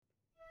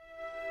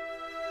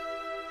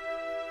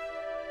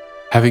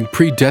having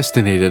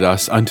predestinated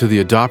us unto the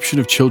adoption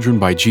of children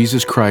by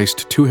Jesus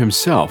Christ to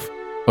himself,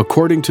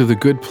 according to the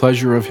good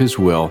pleasure of his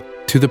will,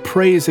 to the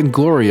praise and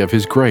glory of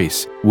his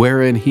grace,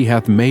 wherein he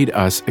hath made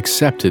us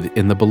accepted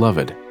in the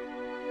Beloved.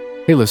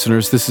 Hey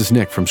listeners, this is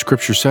Nick from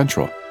Scripture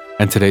Central,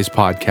 and today's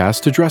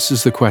podcast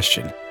addresses the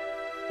question,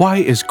 why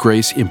is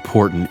grace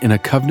important in a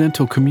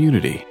covenantal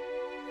community?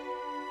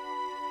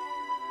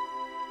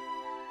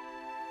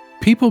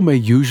 People may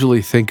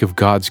usually think of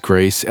God's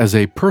grace as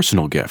a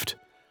personal gift,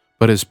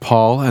 but as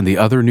Paul and the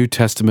other New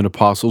Testament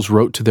apostles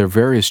wrote to their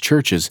various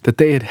churches that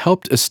they had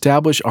helped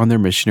establish on their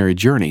missionary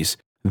journeys,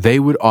 they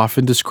would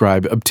often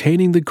describe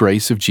obtaining the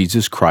grace of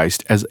Jesus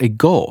Christ as a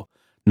goal,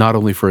 not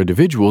only for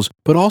individuals,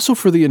 but also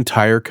for the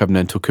entire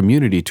covenantal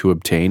community to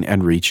obtain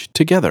and reach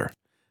together.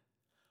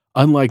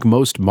 Unlike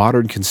most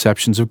modern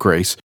conceptions of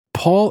grace,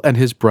 Paul and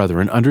his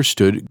brethren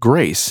understood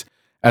grace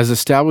as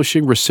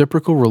establishing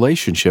reciprocal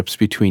relationships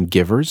between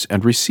givers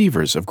and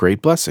receivers of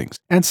great blessings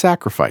and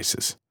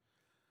sacrifices.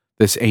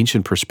 This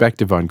ancient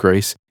perspective on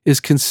grace is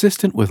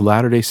consistent with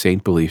Latter-day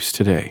Saint beliefs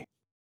today.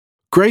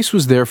 Grace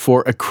was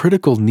therefore a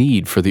critical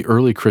need for the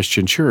early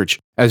Christian church,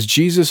 as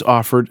Jesus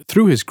offered,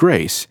 through his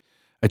grace,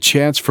 a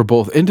chance for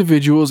both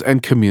individuals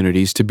and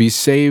communities to be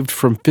saved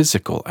from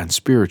physical and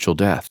spiritual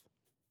death.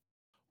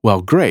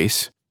 While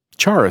grace,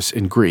 charis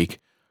in Greek,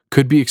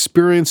 could be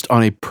experienced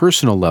on a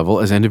personal level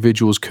as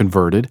individuals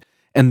converted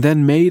and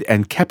then made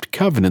and kept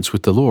covenants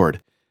with the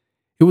Lord,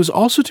 it was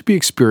also to be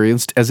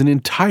experienced as an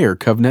entire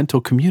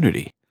covenantal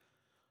community.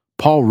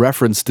 Paul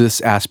referenced this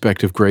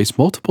aspect of grace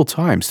multiple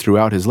times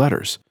throughout his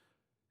letters.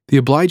 The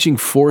obliging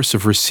force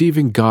of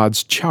receiving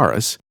God's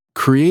charis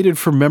created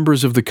for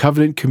members of the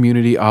covenant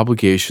community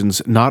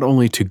obligations not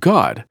only to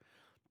God,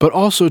 but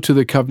also to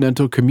the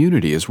covenantal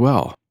community as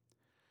well.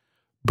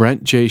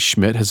 Brent J.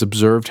 Schmidt has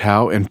observed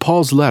how, in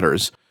Paul's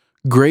letters,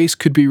 grace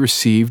could be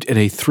received in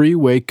a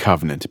three-way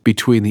covenant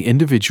between the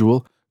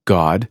individual,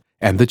 God,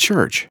 and the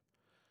church.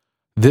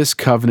 This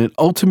covenant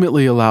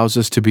ultimately allows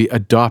us to be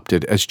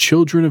adopted as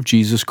children of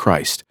Jesus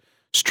Christ,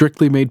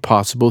 strictly made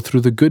possible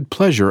through the good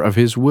pleasure of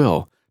his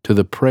will, to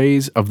the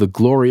praise of the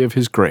glory of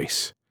his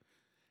grace.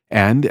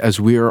 And as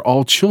we are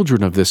all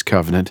children of this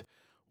covenant,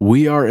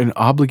 we are in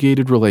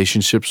obligated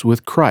relationships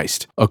with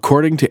Christ,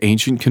 according to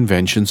ancient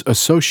conventions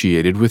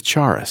associated with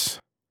charis.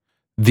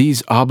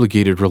 These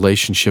obligated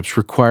relationships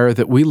require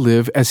that we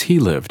live as he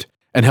lived,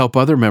 and help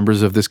other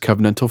members of this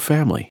covenantal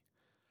family.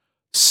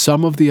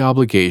 Some of the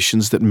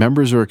obligations that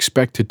members are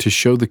expected to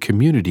show the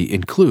community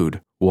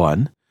include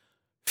 1.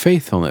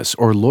 Faithfulness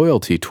or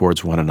loyalty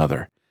towards one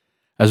another,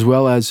 as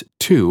well as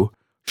 2.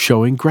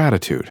 Showing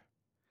gratitude.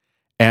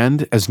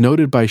 And, as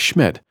noted by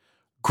Schmidt,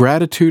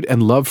 gratitude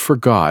and love for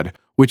God,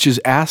 which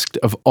is asked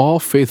of all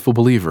faithful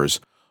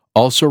believers,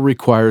 also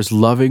requires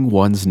loving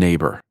one's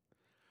neighbor.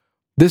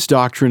 This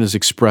doctrine is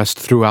expressed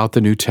throughout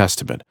the New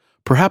Testament,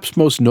 perhaps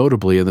most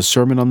notably in the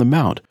Sermon on the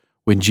Mount,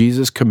 when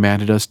Jesus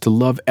commanded us to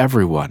love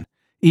everyone,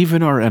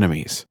 even our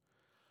enemies.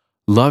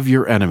 Love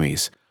your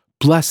enemies,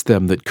 bless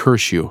them that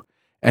curse you,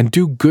 and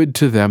do good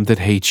to them that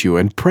hate you,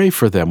 and pray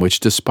for them which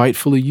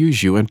despitefully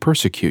use you and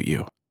persecute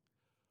you.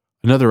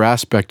 Another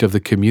aspect of the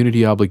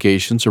community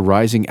obligations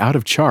arising out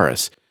of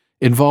charis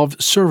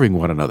involved serving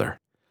one another.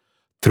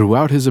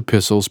 Throughout his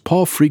epistles,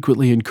 Paul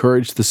frequently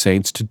encouraged the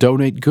saints to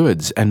donate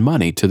goods and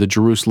money to the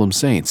Jerusalem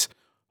saints,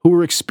 who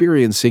were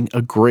experiencing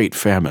a great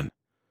famine.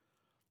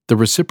 The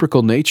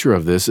reciprocal nature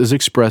of this is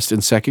expressed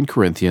in 2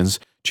 Corinthians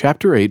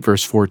chapter 8,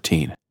 verse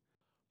 14.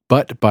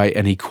 But by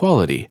an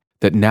equality,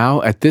 that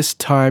now at this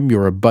time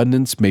your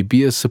abundance may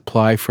be a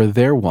supply for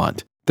their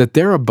want, that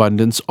their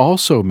abundance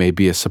also may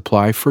be a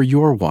supply for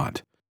your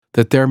want,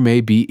 that there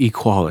may be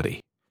equality.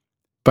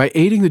 By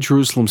aiding the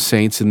Jerusalem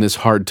saints in this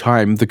hard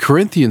time, the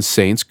Corinthian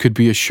saints could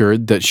be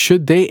assured that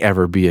should they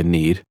ever be in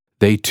need,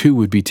 they too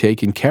would be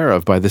taken care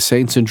of by the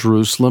saints in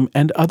Jerusalem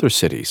and other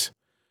cities.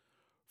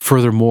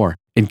 Furthermore,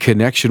 in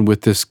connection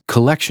with this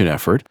collection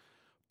effort,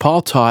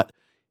 Paul taught,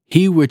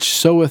 "He which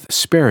soweth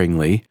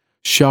sparingly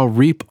shall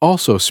reap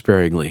also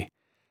sparingly,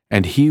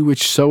 and he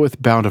which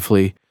soweth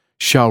bountifully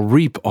shall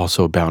reap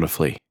also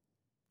bountifully."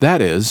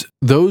 That is,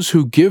 those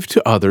who give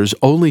to others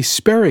only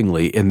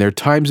sparingly in their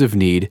times of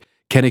need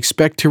can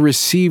expect to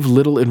receive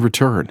little in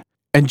return.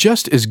 And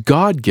just as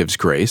God gives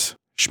grace,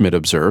 Schmidt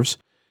observes,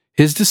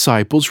 his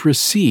disciples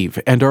receive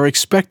and are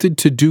expected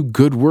to do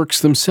good works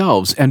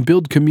themselves and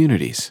build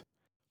communities.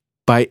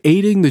 By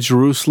aiding the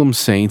Jerusalem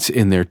saints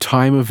in their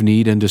time of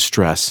need and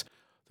distress,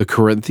 the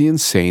Corinthian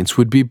saints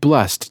would be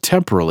blessed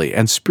temporally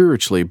and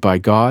spiritually by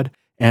God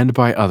and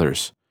by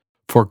others.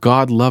 For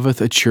God loveth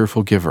a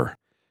cheerful giver.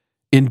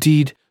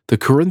 Indeed, the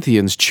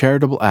Corinthians'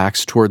 charitable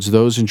acts towards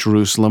those in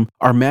Jerusalem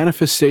are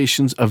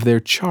manifestations of their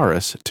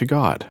charis to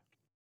God.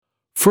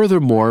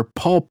 Furthermore,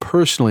 Paul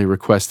personally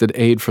requested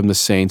aid from the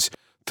saints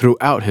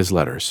throughout his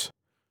letters.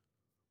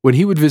 When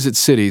he would visit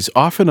cities,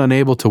 often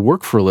unable to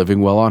work for a living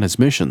while on his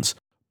missions,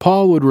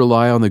 Paul would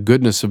rely on the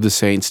goodness of the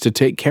saints to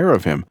take care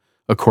of him,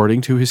 according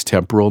to his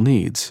temporal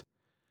needs.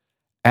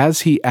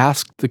 As he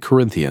asked the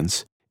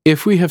Corinthians,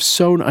 "If we have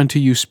sown unto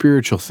you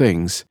spiritual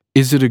things,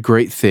 Is it a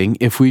great thing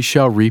if we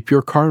shall reap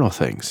your carnal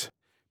things?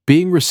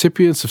 Being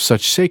recipients of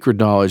such sacred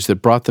knowledge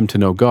that brought them to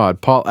know God,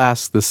 Paul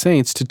asks the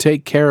saints to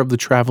take care of the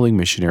traveling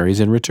missionaries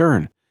in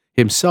return,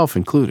 himself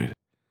included.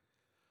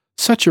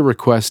 Such a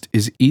request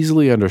is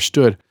easily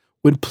understood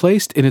when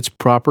placed in its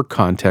proper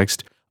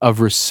context of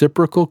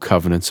reciprocal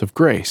covenants of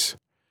grace.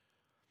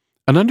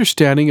 An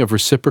understanding of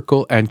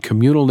reciprocal and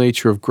communal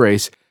nature of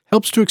grace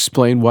helps to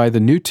explain why the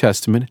New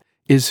Testament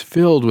is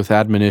filled with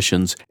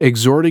admonitions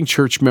exhorting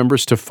church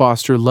members to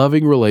foster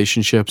loving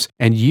relationships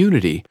and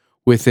unity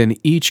within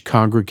each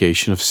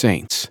congregation of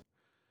saints.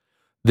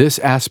 This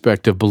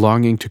aspect of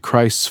belonging to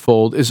Christ's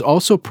fold is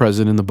also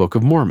present in the Book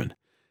of Mormon.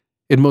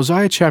 In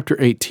Mosiah chapter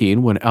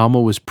 18, when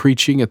Alma was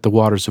preaching at the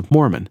Waters of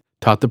Mormon,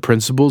 taught the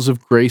principles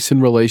of grace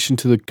in relation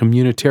to the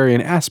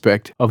communitarian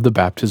aspect of the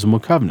baptismal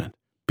covenant.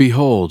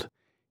 Behold,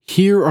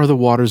 here are the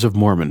waters of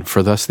Mormon,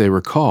 for thus they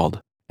were called.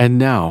 And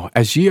now,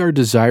 as ye are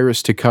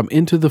desirous to come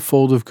into the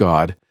fold of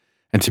God,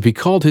 and to be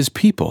called his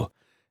people,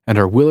 and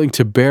are willing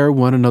to bear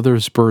one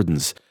another's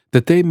burdens,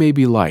 that they may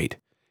be light,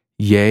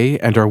 yea,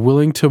 and are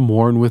willing to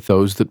mourn with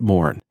those that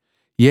mourn,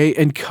 yea,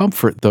 and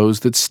comfort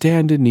those that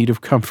stand in need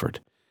of comfort,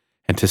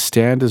 and to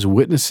stand as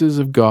witnesses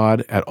of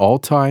God at all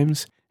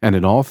times, and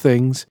in all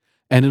things,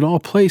 and in all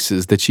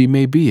places that ye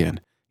may be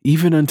in,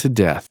 even unto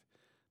death,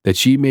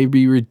 that ye may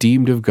be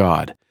redeemed of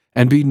God,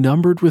 and be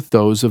numbered with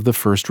those of the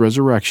first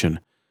resurrection,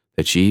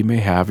 that ye may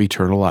have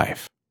eternal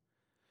life.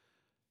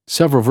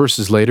 Several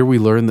verses later, we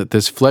learn that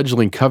this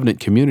fledgling covenant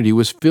community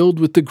was filled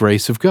with the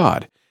grace of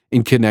God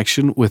in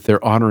connection with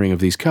their honoring of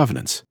these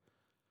covenants.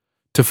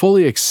 To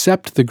fully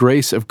accept the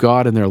grace of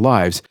God in their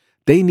lives,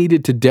 they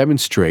needed to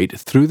demonstrate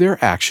through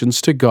their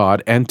actions to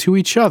God and to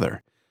each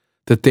other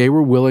that they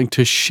were willing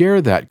to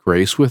share that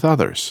grace with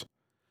others.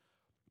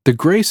 The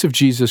grace of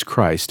Jesus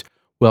Christ,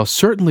 while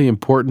certainly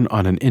important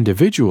on an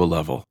individual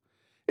level,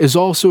 is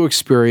also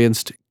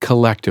experienced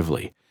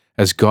collectively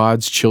as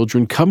God's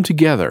children come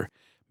together,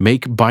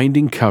 make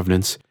binding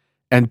covenants,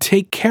 and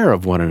take care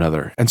of one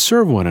another and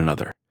serve one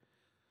another.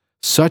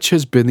 Such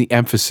has been the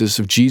emphasis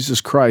of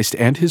Jesus Christ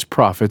and his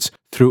prophets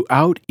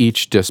throughout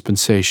each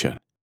dispensation.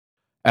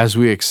 As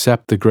we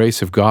accept the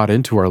grace of God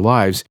into our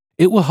lives,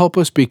 it will help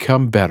us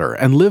become better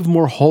and live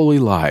more holy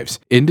lives,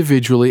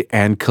 individually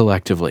and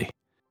collectively.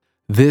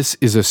 This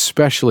is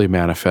especially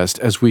manifest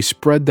as we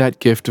spread that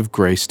gift of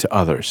grace to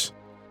others.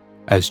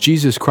 As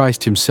Jesus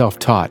Christ himself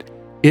taught,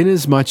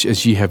 "Inasmuch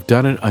as ye have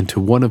done it unto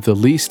one of the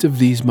least of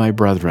these my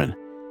brethren,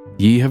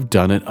 ye have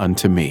done it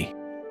unto me."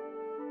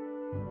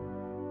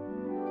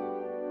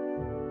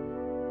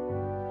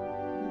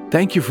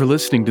 Thank you for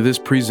listening to this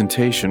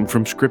presentation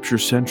from Scripture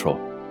Central.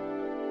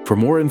 For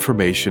more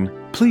information,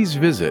 please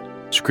visit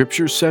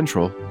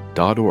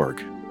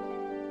scripturecentral.org.